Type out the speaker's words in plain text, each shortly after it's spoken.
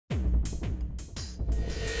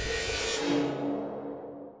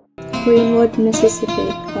Greenwood, Mississippi,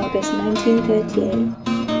 August 1938.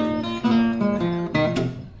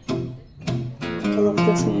 I love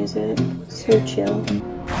this music, so chill.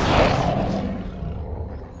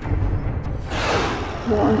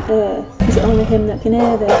 What on earth? Is it only him that can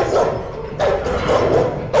hear this?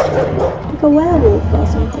 Like a werewolf or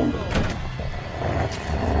something?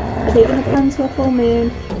 Are they gonna pan to a full moon?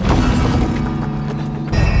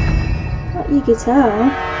 Not your guitar.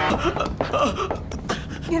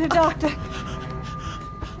 Get a doctor.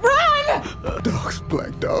 Run! Dogs,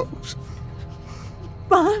 black dogs.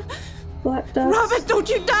 Run! Black dogs. Robert, don't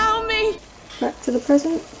you down me! Back to the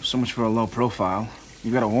present. So much for a low profile.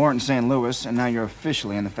 You got a warrant in St. Louis, and now you're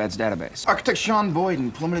officially in the Fed's database. Architect Sean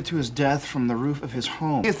Boyden plummeted to his death from the roof of his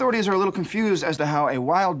home. The authorities are a little confused as to how a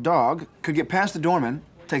wild dog could get past the doorman,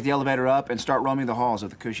 take the elevator up, and start roaming the halls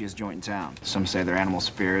of the cushiest joint in town. Some say they're animal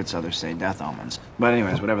spirits, others say death omens. But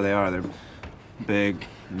anyways, whatever they are, they're big,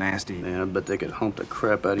 nasty. Man, I bet they could hump the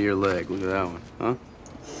crap out of your leg. Look at that one, huh?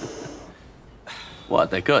 What,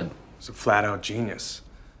 they could? He's a flat-out genius.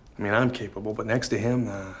 I mean, I'm capable, but next to him,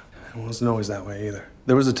 it wasn't always that way either.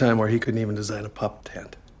 There was a time where he couldn't even design a pup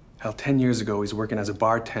tent. Hell, 10 years ago, he's working as a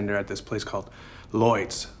bartender at this place called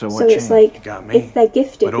Lloyd's. So it's like, if they're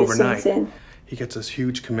gifted with overnight, something, he gets this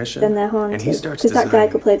huge commission, then they're haunted. and he starts because that guy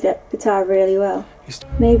could play the guitar really well. He's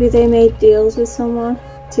Maybe they made deals with someone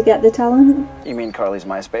to get the talent. You mean Carly's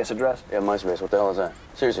MySpace address? Yeah, MySpace. What the hell is that?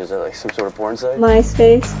 Seriously, is that like some sort of porn site?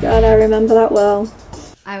 MySpace, God, I remember that well.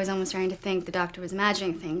 I was almost starting to think the doctor was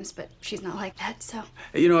imagining things, but she's not like that, so...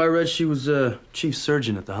 Hey, you know, I read she was chief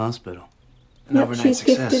surgeon at the hospital. An Yep, overnight she's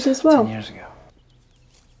success gifted as well. 10 years ago.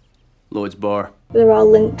 Lloyd's Bar. They're all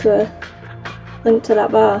linked to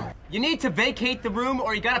that bar. You need to vacate the room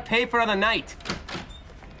or you gotta pay for another night.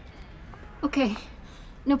 Okay,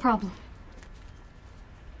 no problem.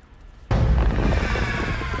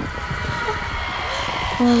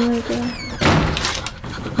 Oh my god.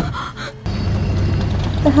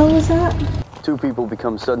 What the hell was that? Two people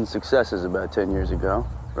become sudden successes about 10 years ago.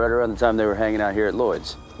 Right around the time they were hanging out here at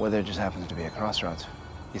Lloyd's. Well, there just happens to be a crossroads.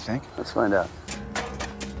 You think? Let's find out.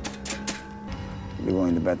 I'd be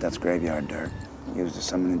willing to bet that's graveyard dirt. Used to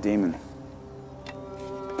summon a demon.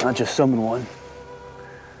 Not just summon one.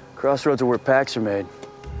 Crossroads are where pacts are made.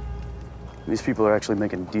 These people are actually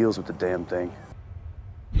making deals with the damn thing.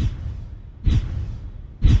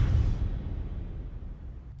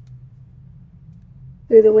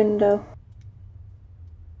 Through the window.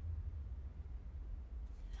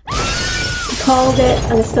 I called it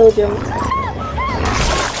and I still jumped.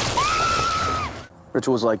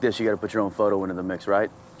 Rituals like this, you gotta put your own photo into the mix,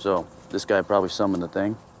 right? So, this guy probably summoned the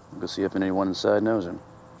thing. We'll go see if anyone inside knows him.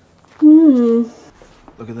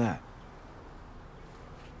 Look at that.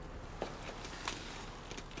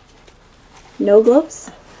 No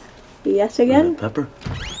gloves? Yet again? Pepper?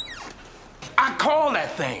 I call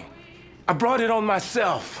that thing. I brought it on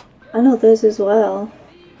myself. And others as well.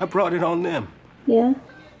 I brought it on them. Yeah.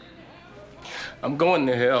 I'm going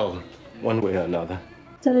to hell one way or another.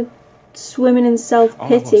 Instead of swimming in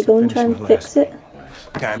self-pity, go and try and fix it.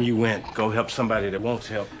 Time you went, go help somebody that wants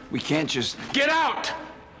help. We can't just... Get out!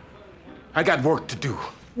 I got work to do.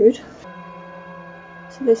 Rude.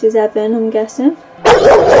 So this is Evan, I'm guessing.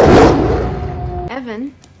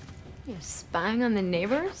 Evan? You're spying on the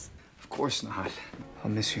neighbors? Of course not.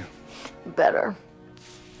 I'll miss you. Better.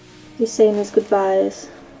 He's saying his goodbyes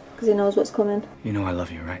because he knows what's coming. You know I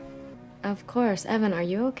love you, right? Of course. Evan, are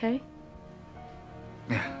you okay?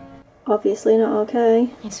 Yeah. Obviously not okay.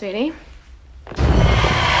 Hey, sweetie.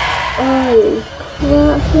 Oh,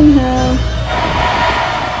 crap in hell.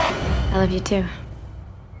 I love you too.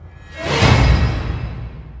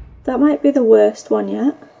 That might be the worst one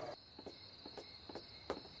yet.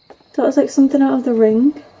 That was like something out of The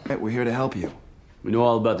Ring. We're here to help you. We know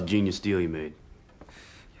all about the genius deal you made.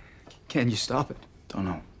 Can you stop it? Don't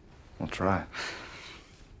know. We'll try.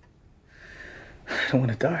 I don't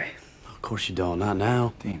want to die. Of course you don't. Not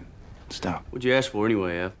now. Dean, stop. What'd you ask for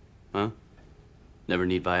anyway, Ev? Huh? Never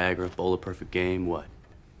need Viagra, bowl of perfect game, what?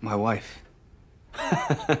 My wife.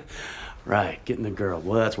 Right, getting the girl.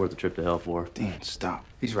 Well, that's worth a trip to hell for. Dean, stop.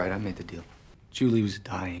 He's right, I made the deal. Julie was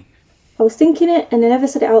dying. I was thinking it and I never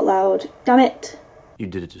said it out loud. Damn it. You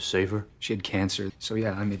did it to save her? She had cancer, so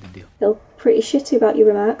yeah, I made the deal. Feel pretty shitty about your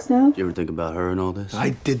remarks now. Did you ever think about her and all this? I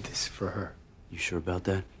did this for her. You sure about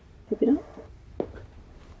that? Maybe not.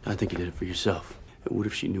 I think you did it for yourself. And what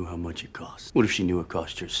if she knew how much it cost? What if she knew it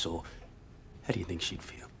cost your soul? How do you think she'd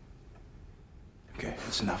feel? Okay,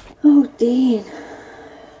 that's enough. Oh, Dean.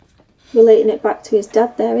 Relating it back to his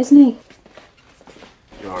dad there, isn't he?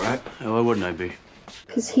 You alright? Why wouldn't I be?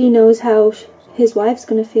 Because he knows how his wife's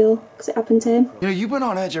gonna feel, because it happened to him. You know, you've been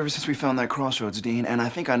on edge ever since we found that crossroads, Dean, and I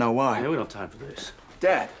think I know why. Yeah, we don't have time for this.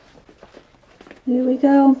 Dad. Here we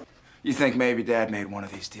go. You think maybe Dad made one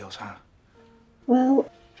of these deals, huh? Well,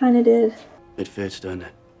 kinda did. It fits, doesn't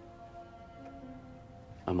it?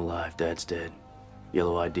 I'm alive, Dad's dead.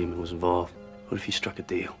 Yellow-eyed demon was involved. What if he struck a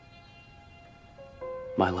deal?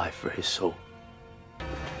 My life for his soul.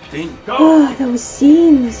 Dean, go! Oh, those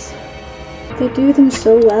scenes. They do them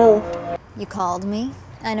so well. You called me.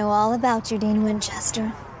 I know all about you, Dean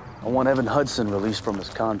Winchester. I want Evan Hudson released from his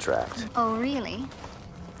contract. Oh, really?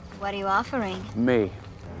 What are you offering? Me.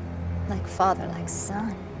 Like father, like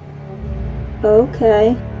son.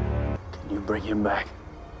 Okay. Can you bring him back?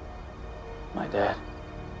 My dad.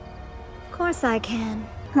 Of course I can.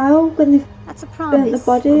 How, when they've That's a burnt promise. the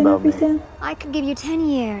body and About me. everything? I could give you 10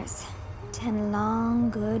 years. 10 long,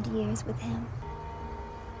 good years with him.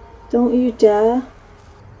 Don't you dare.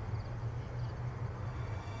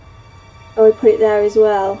 Oh, we put it there as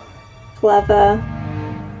well. Clever.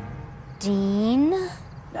 Dean?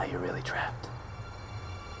 Now you're really trapped.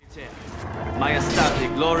 Majestate,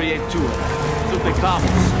 gloriae tua,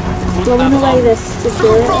 supplicamus, Throwing away this to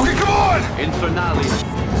do it. infernali,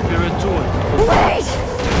 spirituum. Wait!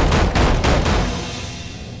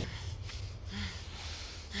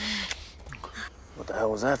 What the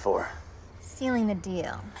hell was that for? Sealing the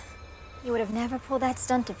deal. You would have never pulled that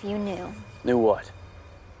stunt if you knew Knew what?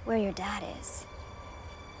 where your dad is.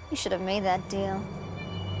 You should have made that deal.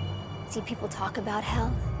 See, people talk about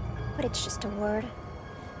hell, but it's just a word.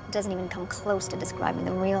 It doesn't even come close to describing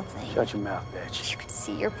the real thing. Shut your mouth, bitch. You could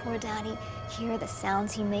see your poor daddy, hear the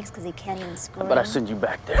sounds he makes because he can't even scream. But I send you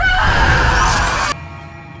back there.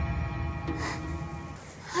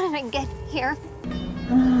 How did I get here?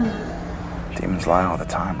 Demons lie all the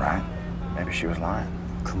time, right? Maybe she was lying.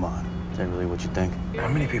 Come on. Is that really what you think? How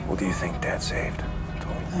many people do you think Dad saved?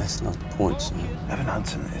 Total. That's not the point, son. Evan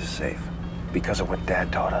Hudson is safe because of what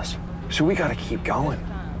Dad taught us. So we gotta keep going.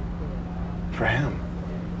 For him.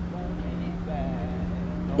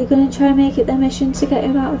 They're gonna try and make it their mission to get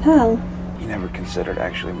him out of hell. He never considered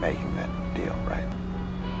actually making that deal, right?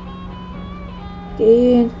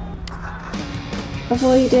 Dean.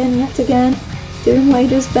 Avoiding yet again. Doing what he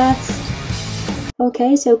does best.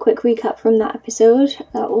 Okay, so quick recap from that episode.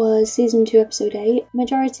 That was season 2, episode 8.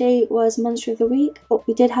 Majority was Monster of the Week, but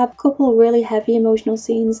we did have a couple really heavy emotional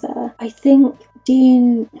scenes there. I think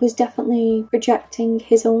Dean was definitely projecting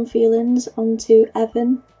his own feelings onto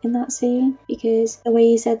Evan in that scene, because the way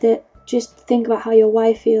he said that just think about how your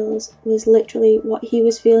wife feels was literally what he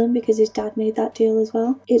was feeling because his dad made that deal as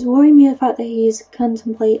well. It's worrying me the fact that he's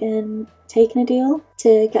contemplating taking a deal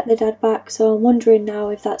to get the dad back, so I'm wondering now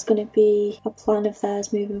if that's going to be a plan of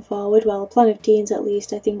theirs moving forward. Well, a plan of Dean's at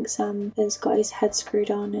least. I think Sam has got his head screwed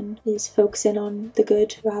on and is focusing on the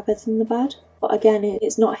good rather than the bad. But again,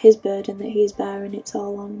 it's not his burden that he's bearing, it's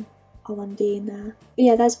all on Dean there. But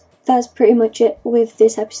yeah, that's pretty much it with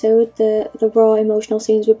this episode. The raw emotional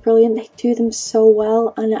scenes were brilliant. They do them so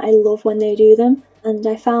well, and I love when they do them. And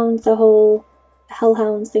I found the whole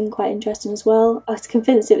Hellhounds thing quite interesting as well. I was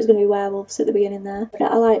convinced it was going to be werewolves at the beginning there, but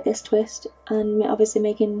I like this twist, and obviously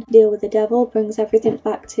making deal with the devil brings everything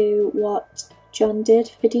back to what John did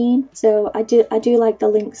for Dean. So I do like the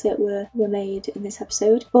links that were made in this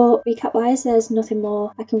episode. But recap wise, there's nothing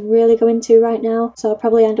more I can really go into right now, so I'll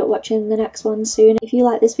probably end up watching the next one soon. If you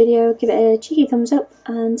like this video, give it a cheeky thumbs up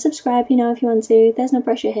and subscribe, if you want to. There's no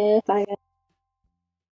pressure here. Bye guys.